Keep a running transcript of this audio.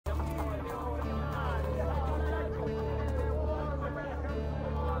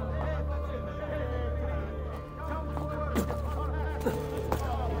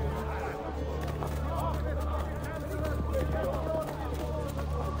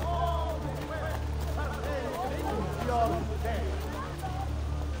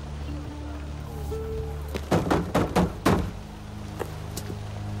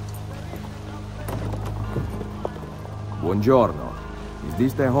Buongiorno. Is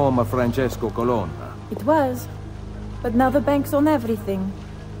this the home of Francesco Colonna? It was. But now the banks own everything.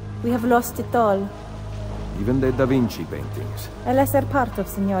 We have lost it all. Even the Davinci paintings? A lesser part of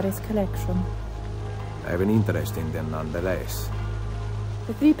Signore's collection. I have an interest in them nonetheless.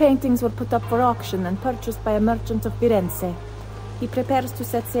 The 3 paintings were put up for auction and purchased by a merchant of Firenze. He prepares to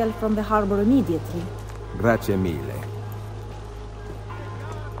set sail from the harbor immediately. Grazie mille.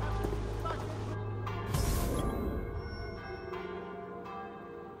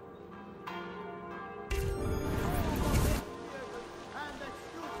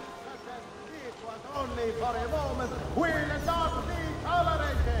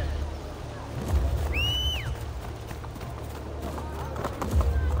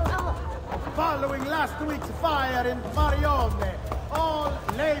 Following last week's fire in Marione, all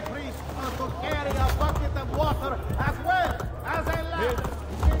lay priests are to carry a bucket of water as well as a ladder.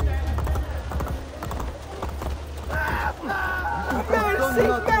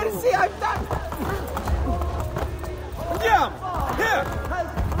 Mercy, I'm done! Andiamo! Here! Has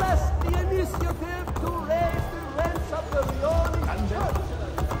blessed the initiative to raise the rents of the Rioni Church.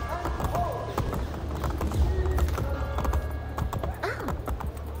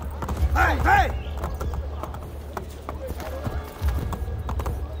 Hey!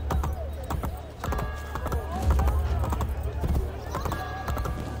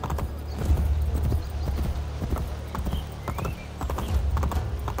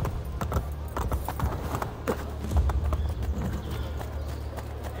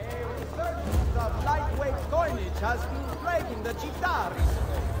 Has been plaguing the città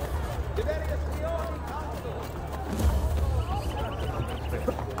recently. The various Rioni councils.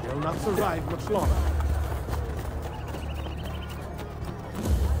 You'll not survive much longer.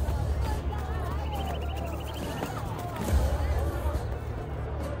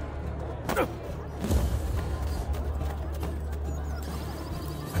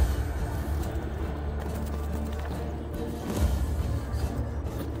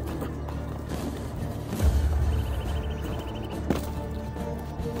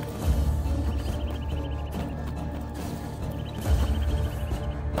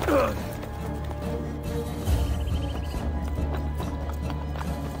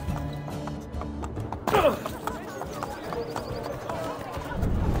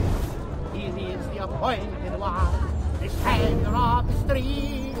 Appointed one, the savior of the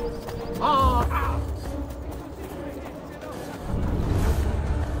streets, all out.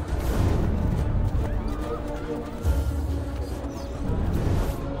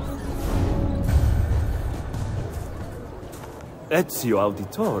 Ezio,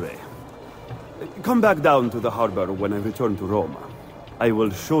 Auditore. Come back down to the harbor when I return to Roma. I will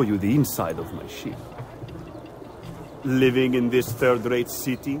show you the inside of my ship. Living in this third-rate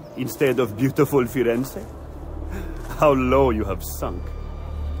city instead of beautiful Firenze? How low you have sunk.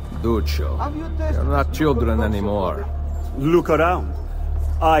 Duccio, you're not children anymore. Look around.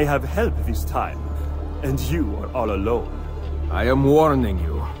 I have help this time, and you are all alone. I am warning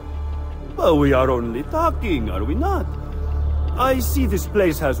you. Well, we are only talking, are we not? I see this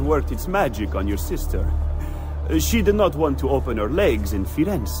place has worked its magic on your sister. She did not want to open her legs in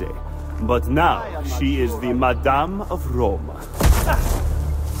Firenze. But now, she is the Madame of Roma.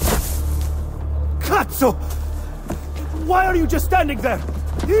 Cazzo! Why are you just standing there?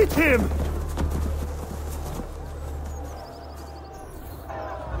 Eat him!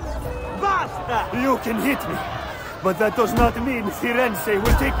 Basta! You can hit me, but that does not mean Firenze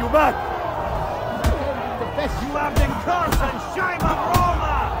will take you back. You have the curse and shame of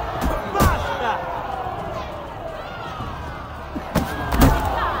Roma! Basta!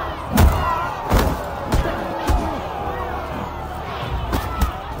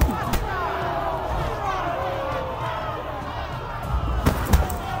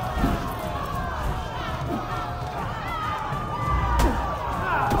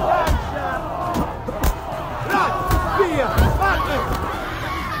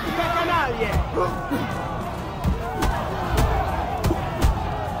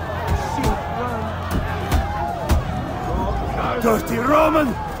 Dirty Roman!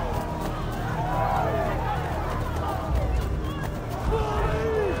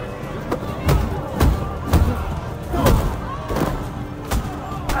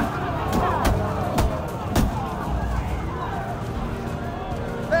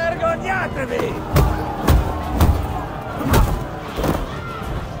 Vergognatevi!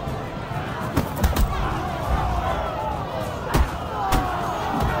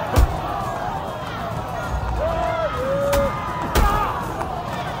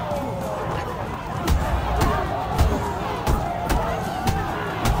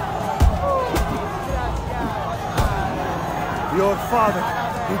 father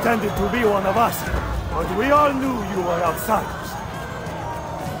pretended to be one of us, but we all knew you were outsiders.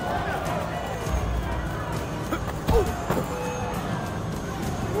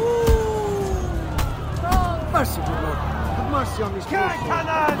 Mercy, good Lord. Have mercy on these poor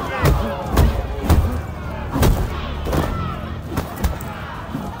souls.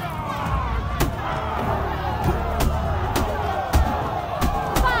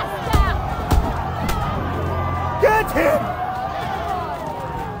 Get him!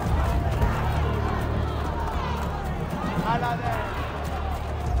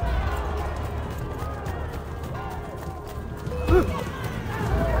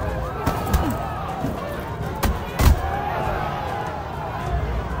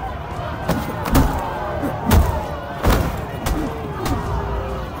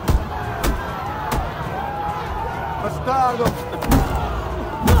 Bastardo!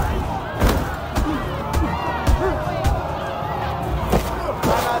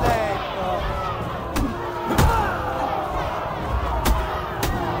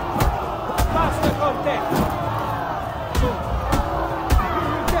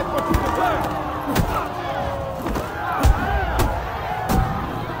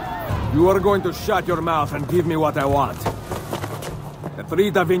 You are going to shut your mouth and give me what I want. The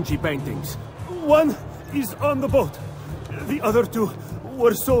 3 Davinci paintings. One is on the boat. The other 2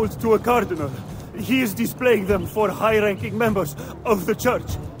 were sold to a cardinal. He is displaying them for high-ranking members of the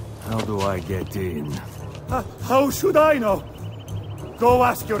church. How do I get in? How should I know? Go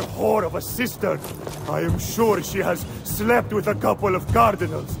ask your whore of a sister. I am sure she has slept with a couple of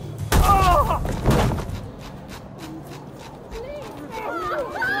cardinals. Ah!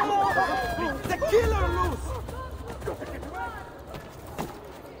 The killer loose!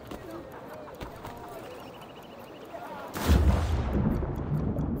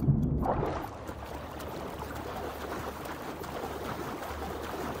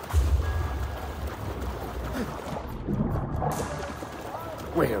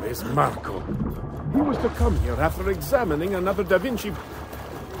 Where is Marco? He was to come here after examining another Da Vinci.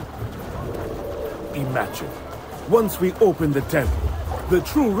 Imagine, once we open the temple, the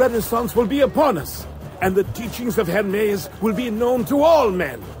true Renaissance will be upon us, and the teachings of Hermes will be known to all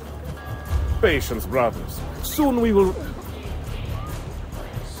men. Patience, brothers. Soon we will